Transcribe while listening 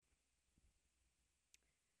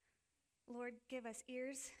Lord, give us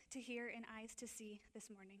ears to hear and eyes to see this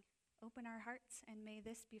morning. Open our hearts, and may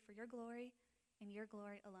this be for your glory and your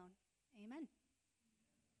glory alone. Amen.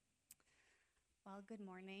 Well, good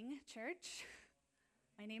morning, church.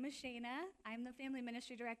 My name is Shayna. I'm the family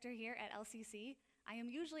ministry director here at LCC. I am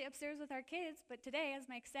usually upstairs with our kids, but today, as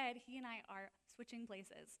Mike said, he and I are switching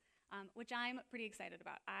places, which I'm pretty excited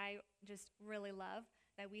about. I just really love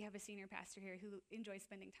that we have a senior pastor here who enjoys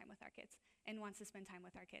spending time with our kids and wants to spend time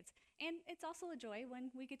with our kids. And it's also a joy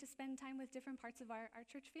when we get to spend time with different parts of our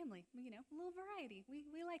church family. You know, a little variety. We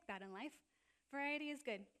like that in life. Variety is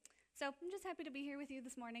good. So I'm just happy to be here with you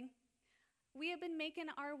this morning. We have been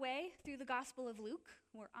making our way through the Gospel of Luke.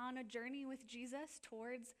 We're on a journey with Jesus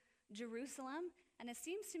towards Jerusalem. And it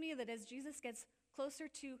seems to me that as Jesus gets closer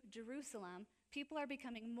to Jerusalem, people are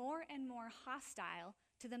becoming more and more hostile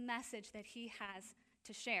to the message that he has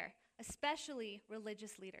to share, especially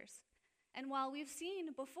religious leaders. And while we've seen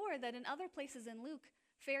before that in other places in Luke,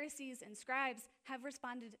 Pharisees and scribes have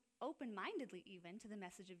responded open-mindedly even to the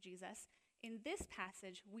message of Jesus, in this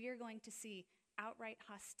passage we are going to see outright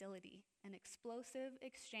hostility, an explosive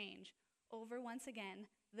exchange over, once again,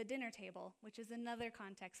 the dinner table, which is another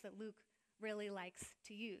context that Luke really likes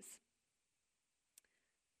to use.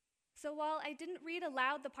 So while I didn't read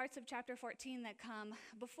aloud the parts of chapter 14 that come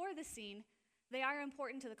before the scene, they are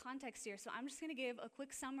important to the context here, so I'm just going to give a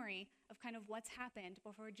quick summary of kind of what's happened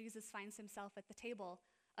before Jesus finds himself at the table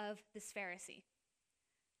of this Pharisee.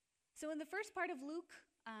 So in the first part of Luke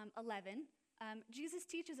 11, Jesus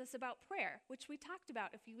teaches us about prayer, which we talked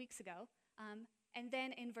about a few weeks ago. And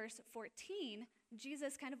then in verse 14,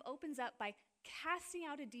 Jesus kind of opens up by casting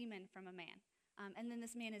out a demon from a man. And then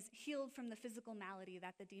this man is healed from the physical malady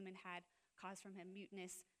that the demon had caused from him,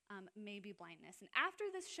 muteness, maybe blindness. And after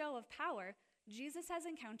this show of power, Jesus has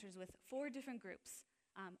encounters with 4 different groups,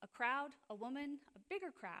 a crowd, a woman, a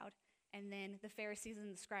bigger crowd, and then the Pharisees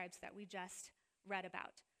and the scribes that we just read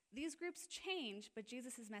about. These groups change, but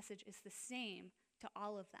Jesus' message is the same to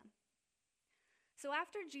all of them. So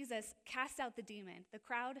after Jesus casts out the demon, the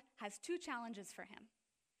crowd has 2 challenges for him.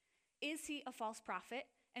 Is he a false prophet?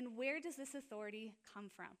 And where does this authority come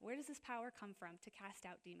from? Where does this power come from to cast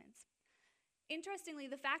out demons? Interestingly,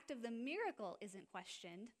 the fact of the miracle isn't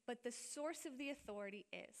questioned, but the source of the authority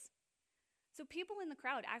is. So people in the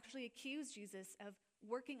crowd actually accuse Jesus of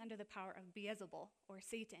working under the power of Beelzebul, or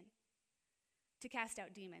Satan, to cast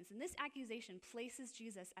out demons. And this accusation places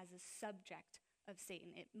Jesus as a subject of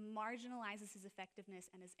Satan. It marginalizes his effectiveness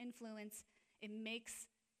and his influence. It makes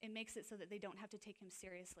it so that they don't have to take him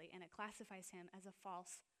seriously, and it classifies him as a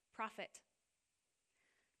false prophet.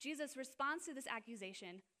 Jesus responds to this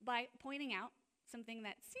accusation by pointing out something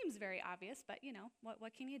that seems very obvious, but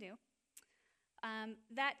what can you do?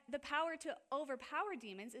 That the power to overpower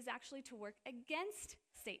demons is actually to work against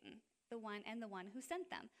Satan, the one who sent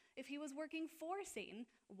them. If he was working for Satan,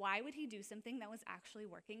 why would he do something that was actually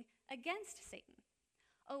working against Satan?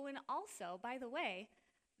 Oh, and also, by the way,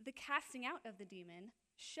 the casting out of the demon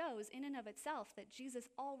shows in and of itself that Jesus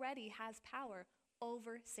already has power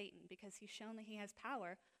over Satan, because he's shown that he has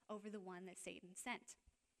power over the one that Satan sent.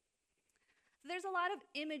 So there's a lot of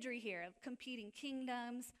imagery here of competing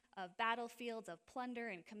kingdoms, of battlefields, of plunder,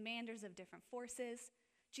 and commanders of different forces.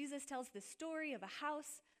 Jesus tells the story of a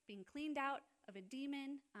house being cleaned out of a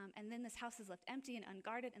demon, and then this house is left empty and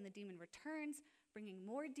unguarded, and the demon returns, bringing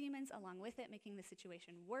more demons along with it, making the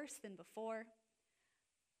situation worse than before.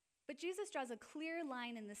 But Jesus draws a clear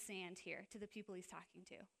line in the sand here to the people he's talking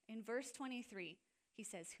to. In verse 23, he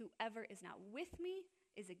says, "Whoever is not with me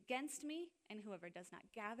is against me, and whoever does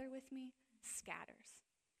not gather with me scatters.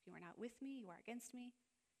 If you are not with me, you are against me,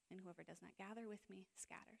 and whoever does not gather with me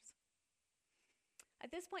scatters." At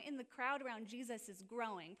this point in the crowd around Jesus is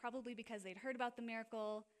growing, probably because they'd heard about the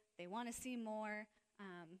miracle, they want to see more.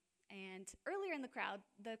 And earlier in the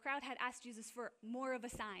crowd had asked Jesus for more of a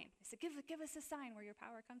sign. They said, give us a sign where your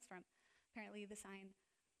power comes from. Apparently the sign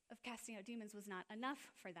of casting out demons was not enough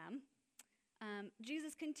for them.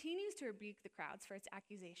 Jesus continues to rebuke the crowds for its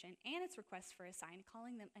accusation and its request for a sign,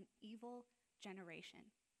 calling them an evil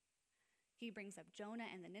generation. He brings up Jonah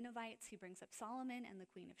and the Ninevites. He brings up Solomon and the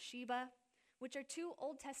Queen of Sheba, which are 2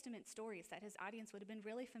 Old Testament stories that his audience would have been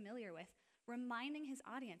really familiar with, reminding his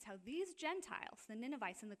audience how these Gentiles, the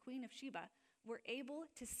Ninevites and the Queen of Sheba, were able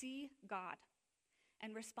to see God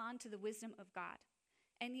and respond to the wisdom of God.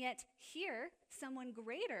 And yet here, someone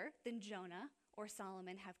greater than Jonah or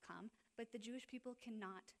Solomon have come, but the Jewish people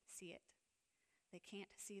cannot see it. They can't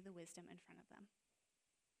see the wisdom in front of them.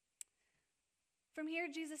 From here,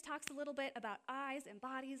 Jesus talks a little bit about eyes and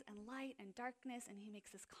bodies and light and darkness, and he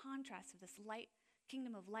makes this contrast of this light,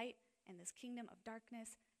 kingdom of light and this kingdom of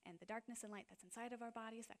darkness and the darkness and light that's inside of our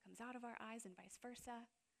bodies that comes out of our eyes and vice versa.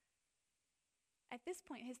 At this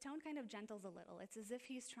point, his tone kind of gentles a little. It's as if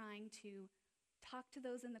he's trying to talk to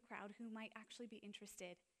those in the crowd who might actually be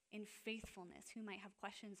interested in faithfulness, who might have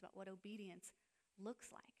questions about what obedience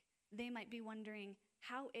looks like. They might be wondering,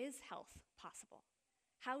 how is health possible?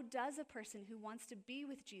 How does a person who wants to be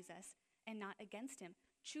with Jesus and not against him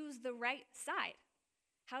choose the right side?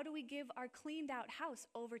 How do we give our cleaned out house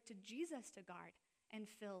over to Jesus to guard and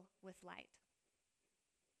fill with light?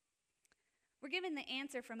 We're given the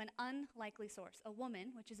answer from an unlikely source. A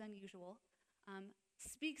woman, which is unusual,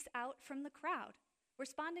 speaks out from the crowd,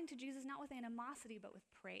 responding to Jesus not with animosity, but with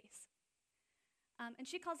praise. And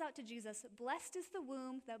she calls out to Jesus, "Blessed is the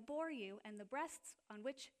womb that bore you and the breasts on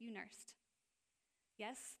which you nursed."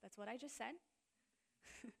 Yes, that's what I just said.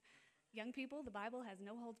 Young people, the Bible has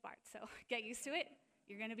no holds barred, so get used to it.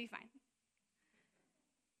 You're going to be fine.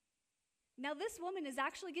 Now, this woman is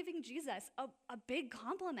actually giving Jesus a big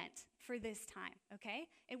compliment for this time, okay?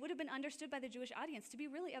 It would have been understood by the Jewish audience to be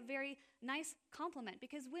really a very nice compliment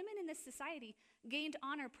because women in this society gained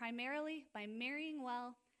honor primarily by marrying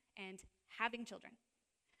well and having children.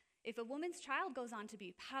 If a woman's child goes on to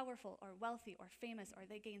be powerful or wealthy or famous or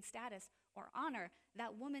they gain status or honor,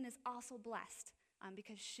 that woman is also blessed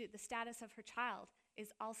because the status of her child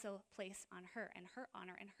is also placed on her, and her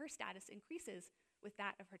honor and her status increases with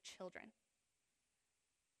that of her children.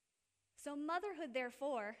 So motherhood,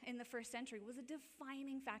 therefore, in the first century was a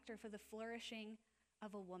defining factor for the flourishing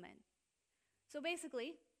of a woman. So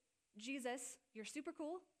basically, Jesus, you're super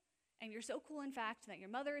cool, and you're so cool, in fact, that your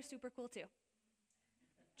mother is super cool too.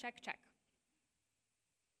 Check, check.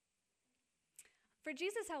 For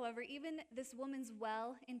Jesus, however, even this woman's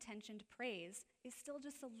well-intentioned praise is still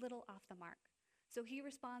just a little off the mark. So he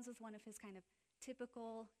responds with one of his kind of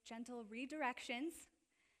typical, gentle redirections,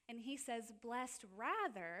 and he says, "Blessed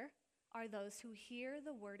rather are those who hear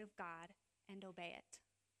the word of God and obey it."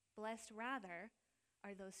 Blessed rather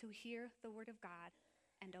are those who hear the word of God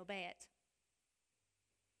and obey it.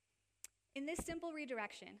 In this simple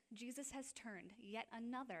redirection, Jesus has turned yet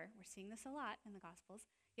another, we're seeing this a lot in the Gospels,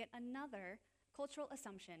 yet another cultural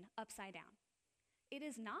assumption upside down. It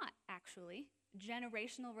is not actually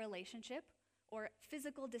generational relationship or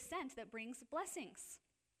physical descent that brings blessings.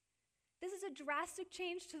 This is a drastic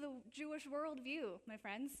change to the Jewish worldview, my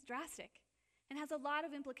friends, drastic, and has a lot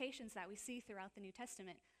of implications that we see throughout the New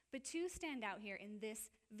Testament, but two stand out here in this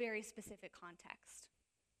very specific context.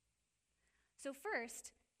 So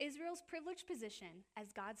first, Israel's privileged position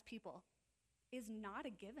as God's people is not a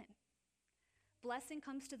given. Blessing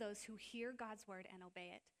comes to those who hear God's word and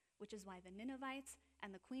obey it, which is why the Ninevites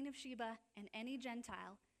and the Queen of Sheba and any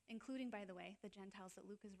Gentile, including, by the way, the Gentiles that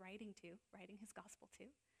Luke is writing his gospel to,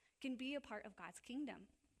 can be a part of God's kingdom.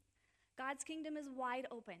 God's kingdom is wide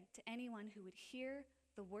open to anyone who would hear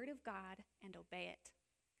the word of God and obey it.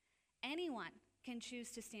 Anyone can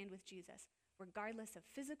choose to stand with Jesus, regardless of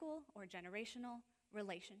physical or generational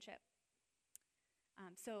relationship.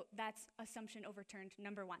 So that's assumption overturned,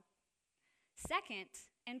 number one. Second,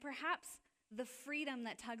 and perhaps the freedom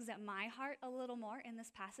that tugs at my heart a little more in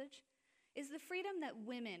this passage, is the freedom that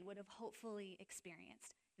women would have hopefully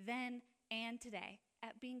experienced then and today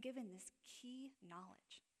at being given this key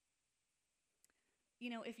knowledge. You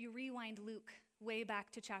know, if you rewind Luke way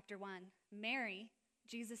back to chapter 1, Mary,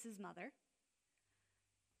 Jesus' mother,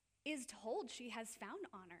 is told she has found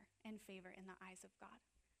honor and favor in the eyes of God.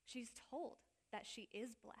 She's told that she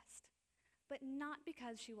is blessed, but not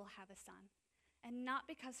because she will have a son, and not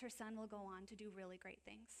because her son will go on to do really great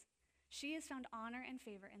things. She has found honor and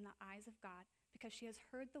favor in the eyes of God because she has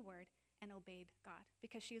heard the word and obeyed God,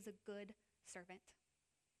 because she is a good servant.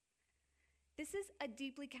 This is a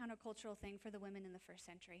deeply countercultural thing for the women in the first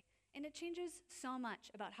century, and it changes so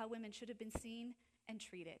much about how women should have been seen and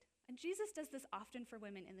treated. And Jesus does this often for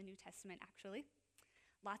women in the New Testament, actually.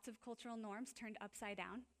 Lots of cultural norms turned upside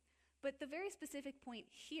down. But the very specific point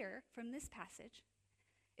here from this passage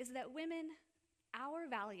is that women, our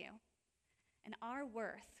value and our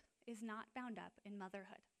worth is not bound up in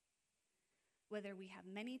motherhood. Whether we have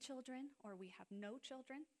many children or we have no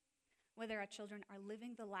children, whether our children are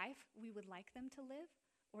living the life we would like them to live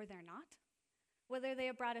or they're not, whether they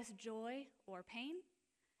have brought us joy or pain,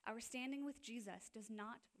 our standing with Jesus does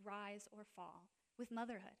not rise or fall with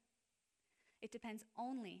motherhood. It depends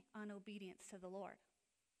only on obedience to the Lord.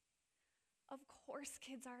 Of course,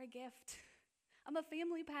 kids are a gift. I'm a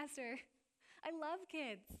family pastor. I love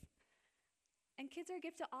kids. And kids are a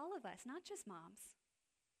gift to all of us, not just moms.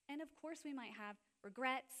 And of course, we might have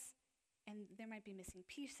regrets, and there might be missing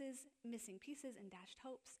pieces and dashed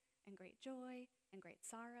hopes and great joy and great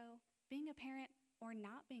sorrow. Being a parent or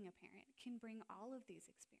not being a parent can bring all of these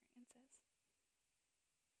experiences.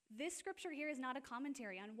 This scripture here is not a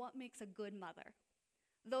commentary on what makes a good mother.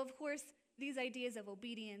 Though, of course, these ideas of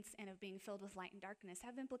obedience and of being filled with light and darkness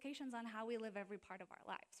have implications on how we live every part of our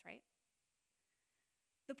lives, right?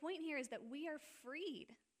 The point here is that we are freed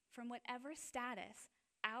from whatever status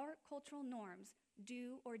our cultural norms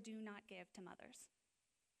do or do not give to mothers,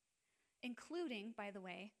 including, by the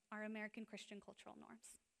way, our American Christian cultural norms.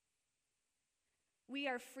 We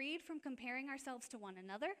are freed from comparing ourselves to one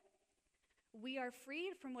another. We are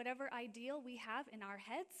freed from whatever ideal we have in our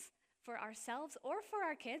heads for ourselves or for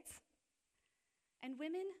our kids. And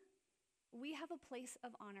women, we have a place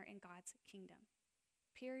of honor in God's kingdom.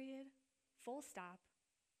 Period. Full stop.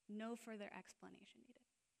 No further explanation needed.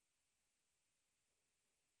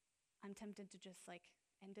 I'm tempted to just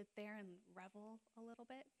end it there and revel a little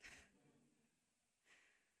bit.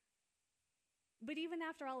 But even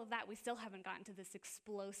after all of that, we still haven't gotten to this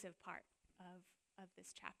explosive part of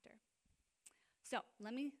this chapter. So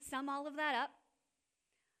let me sum all of that up.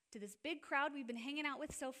 To this big crowd we've been hanging out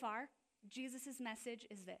with so far, Jesus' message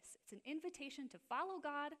is this. It's an invitation to follow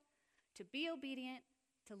God, to be obedient,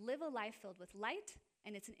 to live a life filled with light,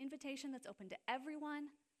 and it's an invitation that's open to everyone,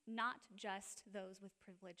 not just those with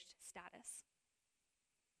privileged status.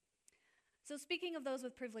 So speaking of those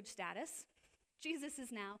with privileged status, Jesus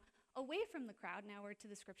is now away from the crowd. Now we're to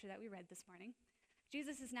the scripture that we read this morning.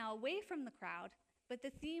 Jesus is now away from the crowd, but the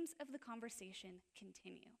themes of the conversation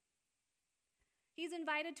continue. He's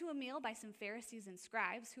invited to a meal by some Pharisees and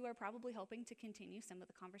scribes who are probably hoping to continue some of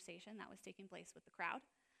the conversation that was taking place with the crowd.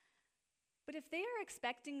 But if they are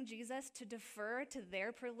expecting Jesus to defer to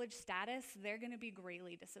their privileged status, they're going to be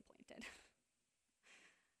greatly disappointed.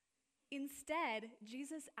 Instead,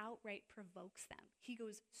 Jesus outright provokes them. He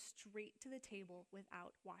goes straight to the table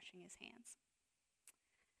without washing his hands.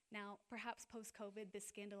 Now, perhaps post-COVID, this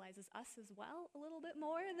scandalizes us as well a little bit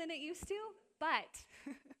more than it used to, but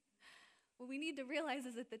what we need to realize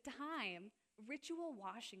is at the time, ritual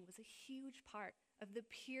washing was a huge part of the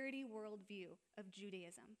purity worldview of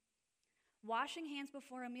Judaism. Washing hands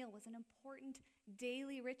before a meal was an important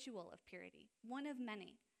daily ritual of purity, one of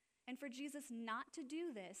many. And for Jesus not to do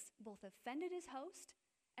this both offended his host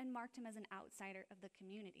and marked him as an outsider of the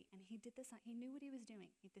community. And he knew what he was doing.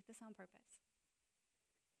 He did this on purpose.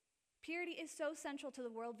 Purity is so central to the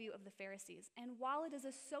worldview of the Pharisees. And while it is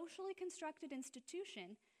a socially constructed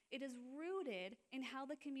institution, it is rooted in how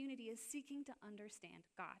the community is seeking to understand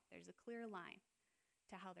God. There's a clear line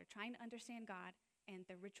to how they're trying to understand God and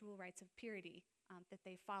the ritual rites of purity that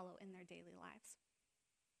they follow in their daily lives.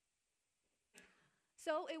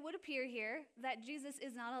 So it would appear here that Jesus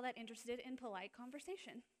is not all that interested in polite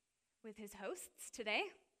conversation with his hosts today.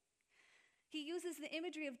 He uses the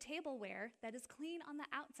imagery of tableware that is clean on the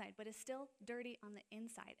outside but is still dirty on the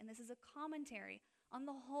inside. And this is a commentary on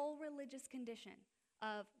the whole religious condition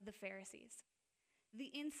of the Pharisees.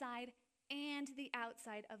 The inside and the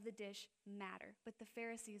outside of the dish matter, but the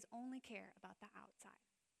Pharisees only care about the outside.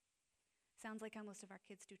 Sounds like how most of our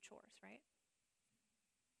kids do chores, right?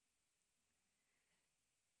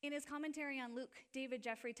 In his commentary on Luke, David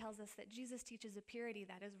Jeffrey tells us that Jesus teaches a purity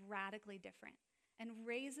that is radically different and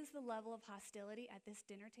raises the level of hostility at this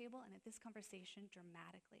dinner table and at this conversation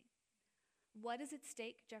dramatically. What is at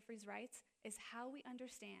stake, Jeffries writes, is how we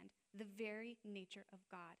understand the very nature of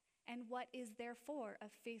God and what is therefore a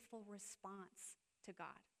faithful response to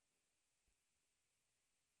God.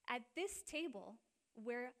 At this table,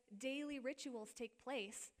 where daily rituals take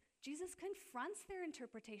place, Jesus confronts their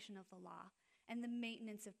interpretation of the law and the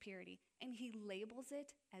maintenance of purity, and he labels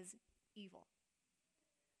it as evil.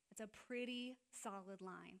 It's a pretty solid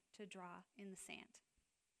line to draw in the sand.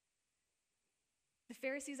 The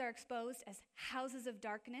Pharisees are exposed as houses of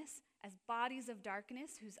darkness, as bodies of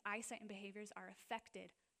darkness whose eyesight and behaviors are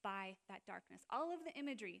affected by that darkness. All of the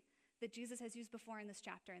imagery that Jesus has used before in this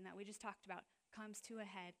chapter and that we just talked about comes to a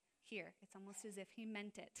head here. It's almost as if he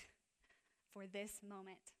meant it for this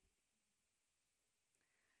moment.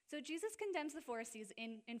 So Jesus condemns the Pharisees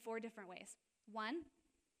in 4 different ways. 1,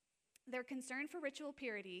 their concern for ritual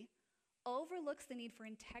purity overlooks the need for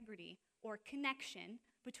integrity or connection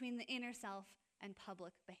between the inner self and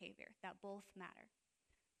public behavior, that both matter.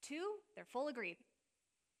 2, they're full agreed.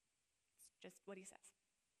 It's just what he says.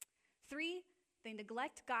 3, they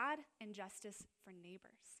neglect God and justice for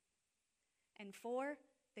neighbors. And 4,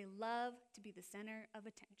 they love to be the center of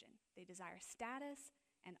attention. They desire status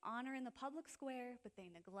and honor in the public square, but they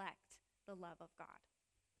neglect the love of God.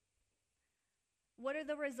 What are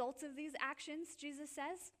the results of these actions, Jesus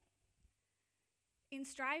says? In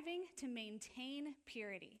striving to maintain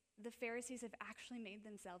purity, the Pharisees have actually made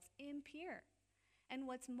themselves impure. And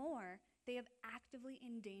what's more, they have actively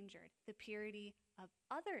endangered the purity of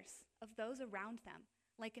others, of those around them,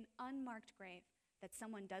 like an unmarked grave that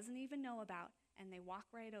someone doesn't even know about, and they walk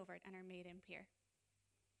right over it and are made impure.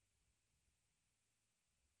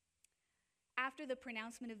 After the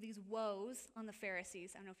pronouncement of these woes on the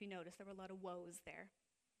Pharisees, I don't know if you noticed, there were a lot of woes there.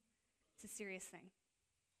 It's a serious thing.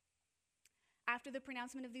 After the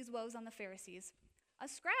pronouncement of these woes on the Pharisees, a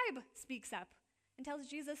scribe speaks up and tells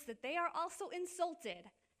Jesus that they are also insulted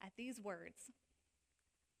at these words.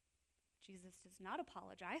 Jesus does not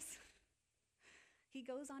apologize. He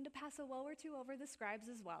goes on to pass a woe or two over the scribes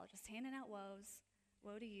as well, just handing out woes.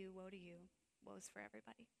 Woe to you, woe to you, woes for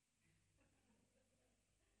everybody.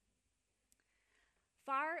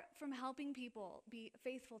 Far from helping people be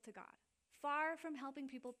faithful to God, far from helping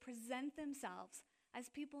people present themselves as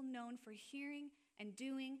people known for hearing and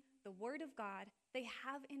doing the word of God, they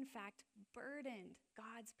have in fact burdened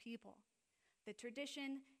God's people. The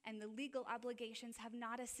tradition and the legal obligations have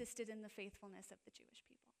not assisted in the faithfulness of the Jewish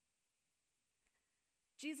people.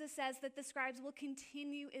 Jesus says that the scribes will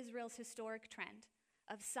continue Israel's historic trend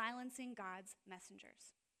of silencing God's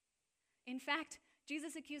messengers. In fact,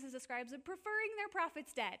 Jesus accuses the scribes of preferring their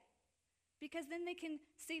prophets dead, because then they can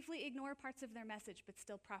safely ignore parts of their message but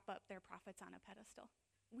still prop up their prophets on a pedestal.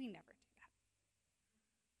 We never do that.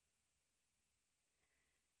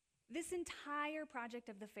 This entire project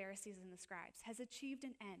of the Pharisees and the scribes has achieved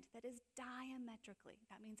an end that is diametrically,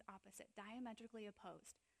 that means opposite, diametrically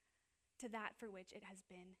opposed to that for which it has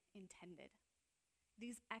been intended.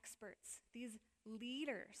 These experts, these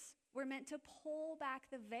leaders, were meant to pull back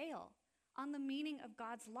the veil on the meaning of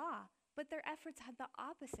God's law, but their efforts had the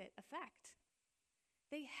opposite effect.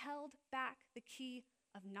 They held back the key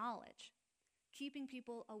of knowledge, keeping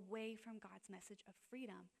people away from God's message of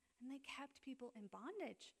freedom, and they kept people in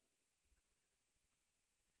bondage.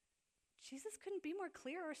 Jesus couldn't be more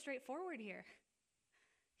clear or straightforward here.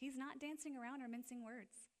 He's not dancing around or mincing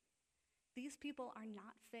words. These people are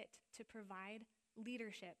not fit to provide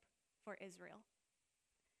leadership for Israel.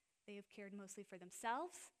 They have cared mostly for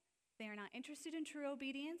themselves. They are not interested in true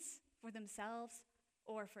obedience for themselves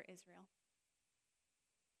or for Israel.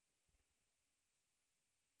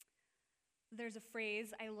 There's a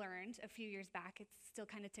phrase I learned a few years back. It still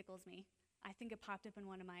kind of tickles me. I think it popped up in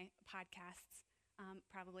one of my podcasts.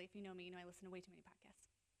 Probably, if you know me, you know I listen to way too many podcasts.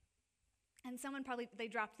 And they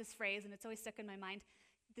dropped this phrase, and it's always stuck in my mind.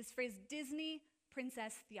 This phrase, Disney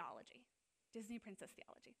princess theology. Disney princess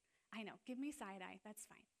theology. I know, give me side eye, that's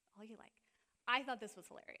fine, all you like. I thought this was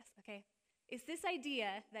hilarious, okay? It's this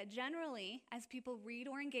idea that generally, as people read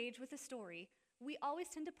or engage with a story, we always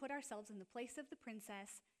tend to put ourselves in the place of the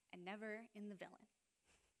princess and never in the villain.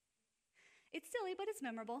 It's silly, but it's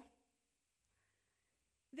memorable.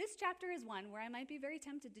 This chapter is one where I might be very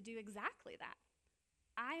tempted to do exactly that.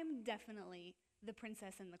 I am definitely the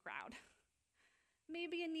princess in the crowd.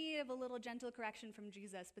 Maybe in need of a little gentle correction from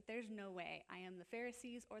Jesus, but there's no way I am the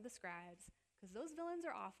Pharisees or the scribes, because those villains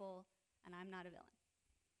are awful, and I'm not a villain.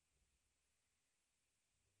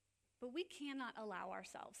 But we cannot allow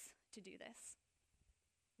ourselves to do this.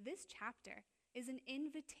 This chapter is an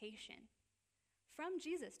invitation from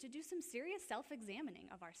Jesus to do some serious self-examining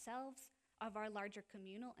of ourselves, of our larger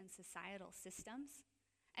communal and societal systems.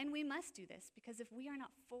 And we must do this because if we are not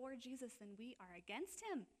for Jesus, then we are against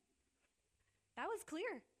him. That was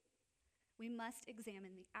clear. We must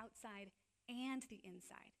examine the outside and the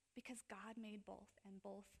inside because God made both and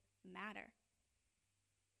both matter.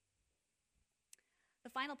 The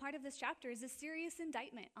final part of this chapter is a serious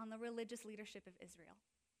indictment on the religious leadership of Israel.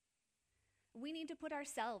 We need to put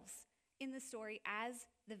ourselves in the story as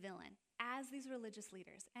the villain, as these religious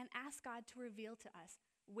leaders, and ask God to reveal to us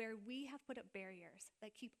where we have put up barriers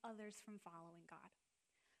that keep others from following God,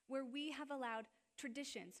 where we have allowed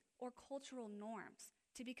traditions or cultural norms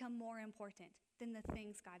to become more important than the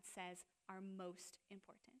things God says are most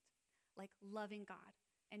important, like loving God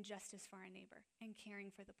and justice for our neighbor and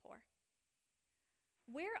caring for the poor.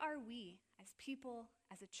 Where are we as people,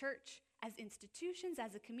 as a church, as institutions,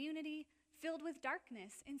 as a community, filled with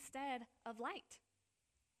darkness instead of light?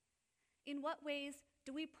 In what ways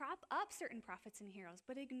do we prop up certain prophets and heroes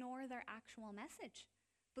but ignore their actual message,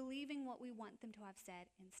 believing what we want them to have said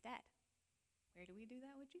instead? Where do we do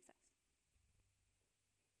that with Jesus?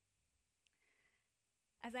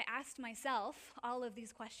 As I asked myself all of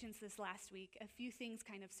these questions this last week, a few things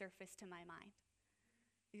kind of surfaced to my mind.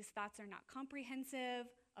 These thoughts are not comprehensive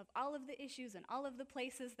of all of the issues and all of the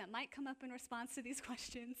places that might come up in response to these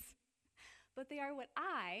questions, but they are what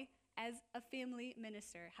I, as a family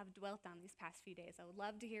minister, have dwelt on these past few days. I would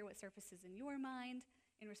love to hear what surfaces in your mind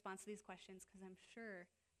in response to these questions, because I'm sure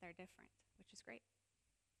they're different, which is great.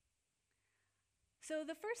 So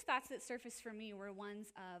the first thoughts that surfaced for me were ones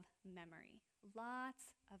of memory,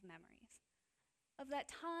 lots of memories of that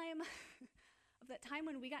time, of that time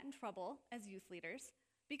when we got in trouble as youth leaders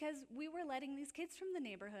because we were letting these kids from the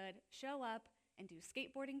neighborhood show up and do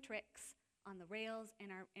skateboarding tricks on the rails in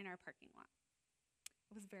our parking lot.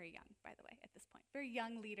 I was very young, by the way, at this point. Very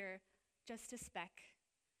young leader, just a speck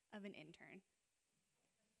of an intern.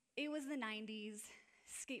 It was the 90s.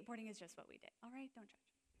 Skateboarding is just what we did. All right, don't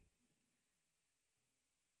judge.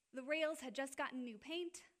 The rails had just gotten new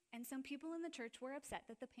paint, and some people in the church were upset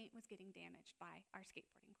that the paint was getting damaged by our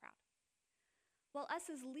skateboarding crowd. While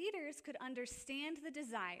us as leaders could understand the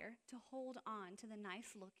desire to hold on to the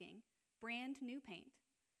nice-looking, brand new paint,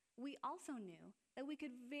 we also knew that we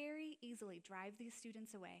could very easily drive these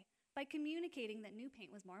students away by communicating that new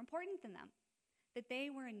paint was more important than them, that they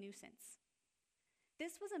were a nuisance.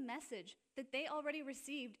 This was a message that they already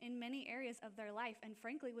received in many areas of their life, and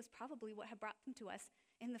frankly was probably what had brought them to us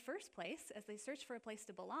in the first place as they searched for a place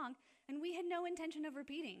to belong, and we had no intention of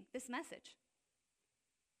repeating this message.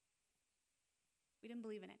 We didn't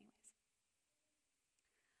believe it anyways.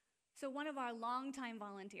 So one of our longtime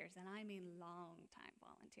volunteers, and I mean longtime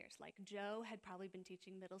volunteers, like Joe had probably been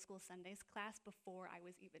teaching middle school Sundays class before I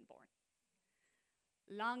was even born.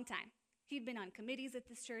 Long time. He'd been on committees at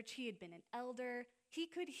this church. He had been an elder. He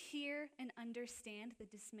could hear and understand the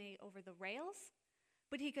dismay over the rails,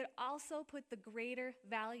 but he could also put the greater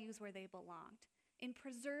values where they belonged in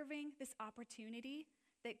preserving this opportunity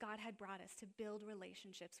that God had brought us to build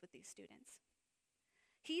relationships with these students.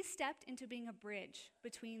 He stepped into being a bridge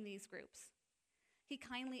between these groups. He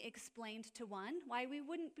kindly explained to one why we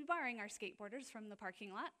wouldn't be borrowing our skateboarders from the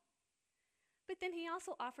parking lot, but then he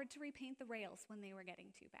also offered to repaint the rails when they were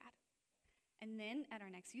getting too bad. And then at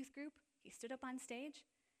our next youth group, he stood up on stage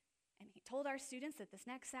and he told our students that this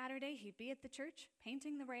next Saturday he'd be at the church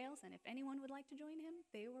painting the rails, and if anyone would like to join him,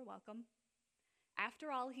 they were welcome.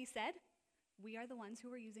 After all, he said, we are the ones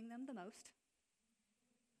who were using them the most.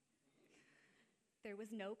 There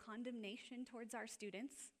was no condemnation towards our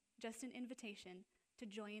students, just an invitation to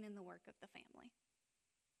join in the work of the family.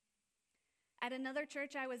 At another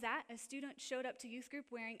church I was at, a student showed up to youth group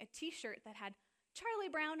wearing a t-shirt that had Charlie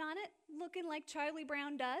Brown on it, looking like Charlie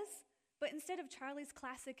Brown does, but instead of Charlie's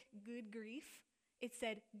classic good grief, it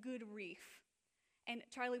said good reef, and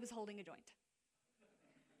Charlie was holding a joint.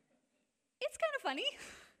 It's kind of funny.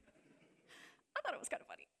 I thought it was kind of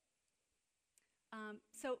funny.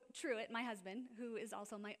 So Truett, my husband, who is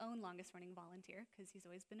also my own longest running volunteer, because he's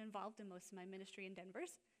always been involved in most of my ministry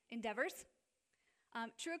endeavors,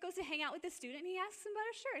 Truett goes to hang out with this student, and he asks him about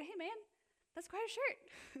his shirt. Hey, man, that's quite a shirt.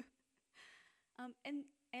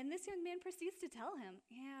 And this young man proceeds to tell him,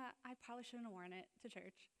 yeah, I probably shouldn't have worn it to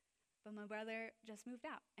church, but my brother just moved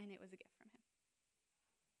out, and it was a gift from him.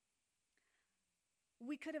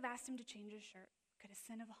 We could have asked him to change his shirt, could have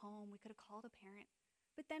sent him home, we could have called a parent,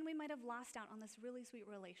 but then we might have lost out on this really sweet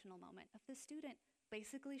relational moment of the student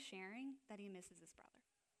basically sharing that he misses his brother.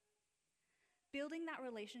 Building that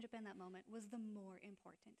relationship in that moment was the more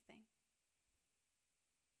important thing.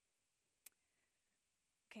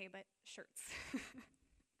 Okay, but shirts.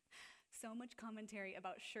 So much commentary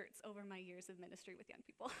about shirts over my years of ministry with young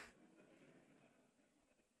people.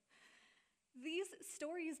 These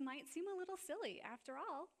stories might seem a little silly. After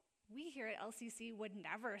all, we here at LCC would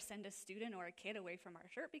never send a student or a kid away from our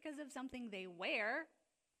shirt because of something they wear.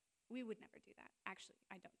 We would never do that. Actually,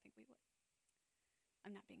 I don't think we would.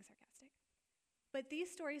 I'm not being sarcastic. But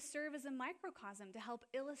these stories serve as a microcosm to help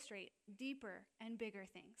illustrate deeper and bigger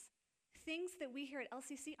things. Things that we here at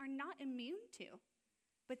LCC are not immune to,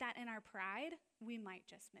 but that in our pride, we might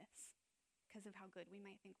just miss because of how good we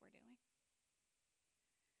might think we're doing.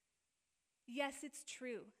 Yes, it's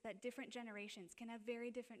true that different generations can have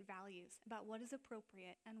very different values about what is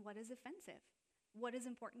appropriate and what is offensive, what is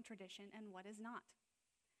important tradition and what is not.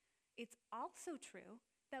 It's also true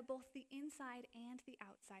that both the inside and the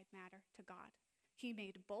outside matter to God. He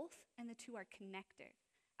made both, and the two are connected.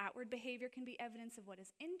 Outward behavior can be evidence of what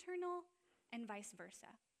is internal, and vice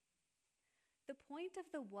versa. The point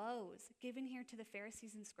of the woes given here to the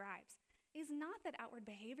Pharisees and scribes is not that outward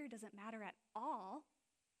behavior doesn't matter at all.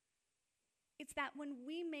 It's that when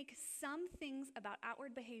we make some things about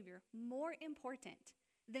outward behavior more important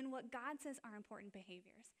than what God says are important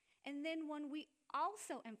behaviors, and then when we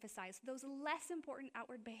also emphasize those less important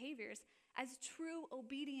outward behaviors as true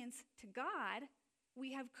obedience to God,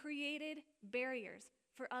 we have created barriers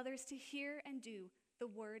for others to hear and do the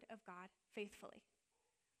word of God faithfully.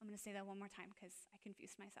 I'm going to say that one more time because I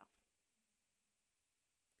confused myself.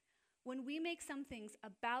 When we make some things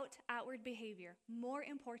about outward behavior more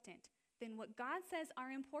important than what God says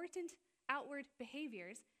are important outward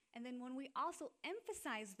behaviors, and then when we also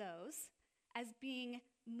emphasize those as being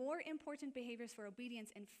more important behaviors for obedience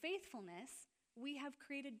and faithfulness, we have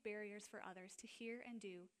created barriers for others to hear and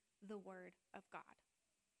do the word of God.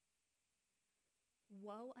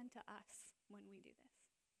 Woe unto us when we do this.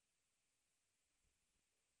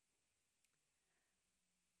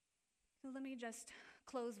 So let me just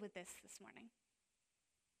close with this morning.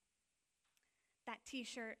 That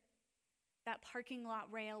t-shirt, that parking lot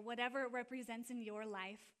rail, whatever it represents in your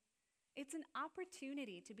life, it's an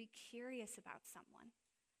opportunity to be curious about someone,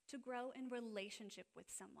 to grow in relationship with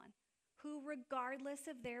someone who, regardless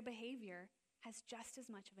of their behavior, has just as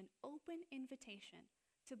much of an open invitation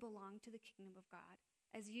to belong to the kingdom of God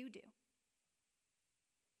as you do.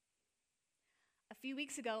 A few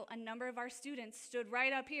weeks ago, a number of our students stood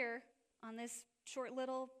right up here on this short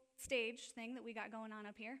little stage thing that we got going on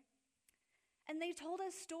up here. And they told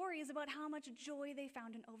us stories about how much joy they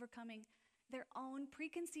found in overcoming their own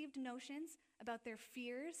preconceived notions about their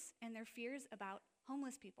fears and their fears about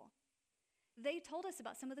homeless people. They told us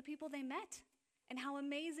about some of the people they met and how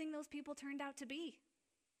amazing those people turned out to be.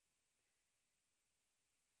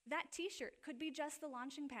 That t-shirt could be just the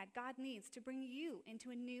launching pad God needs to bring you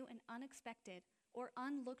into a new and unexpected or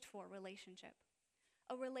unlooked for relationship.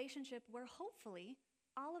 A relationship where hopefully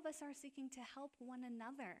all of us are seeking to help one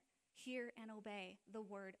another hear and obey the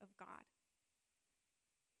word of God.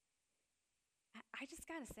 I just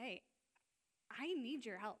gotta say, I need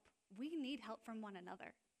your help. We need help from one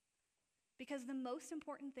another. Because the most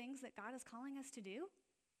important things that God is calling us to do,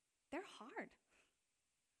 they're hard.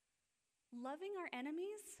 Loving our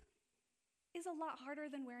enemies is a lot harder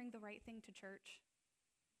than wearing the right thing to church,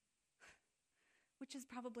 which is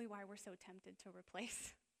probably why we're so tempted to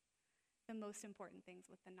replace the most important things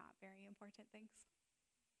with the not very important things.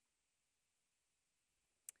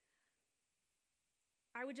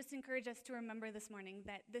 I would just encourage us to remember this morning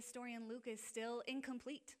that this story in Luke is still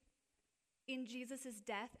incomplete. In Jesus'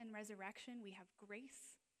 death and resurrection, we have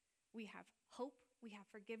grace, we have hope, we have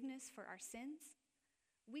forgiveness for our sins.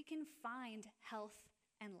 We can find health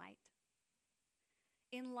and light.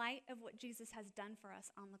 In light of what Jesus has done for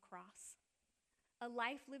us on the cross, a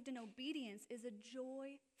life lived in obedience is a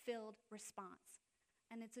joy-filled response.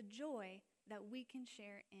 And it's a joy that we can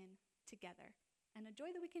share in together. And a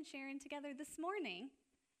joy that we can share in together this morning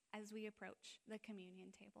as we approach the communion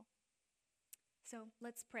table. So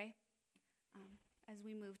let's pray as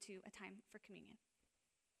we move to a time for communion.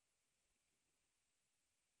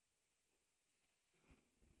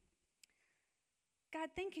 God,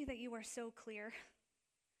 thank you that you are so clear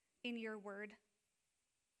in your word.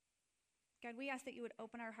 God, we ask that you would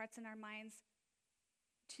open our hearts and our minds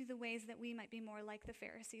to the ways that we might be more like the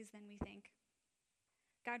Pharisees than we think.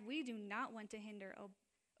 God, we do not want to hinder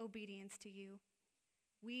obedience to you.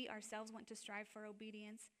 We ourselves want to strive for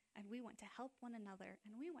obedience, and we want to help one another,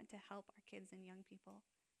 and we want to help our kids and young people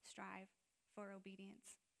strive for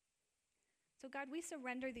obedience. So God, we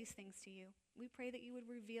surrender these things to you. We pray that you would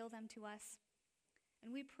reveal them to us,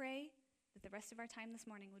 and we pray that the rest of our time this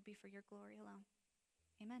morning would be for your glory alone.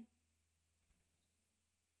 Amen.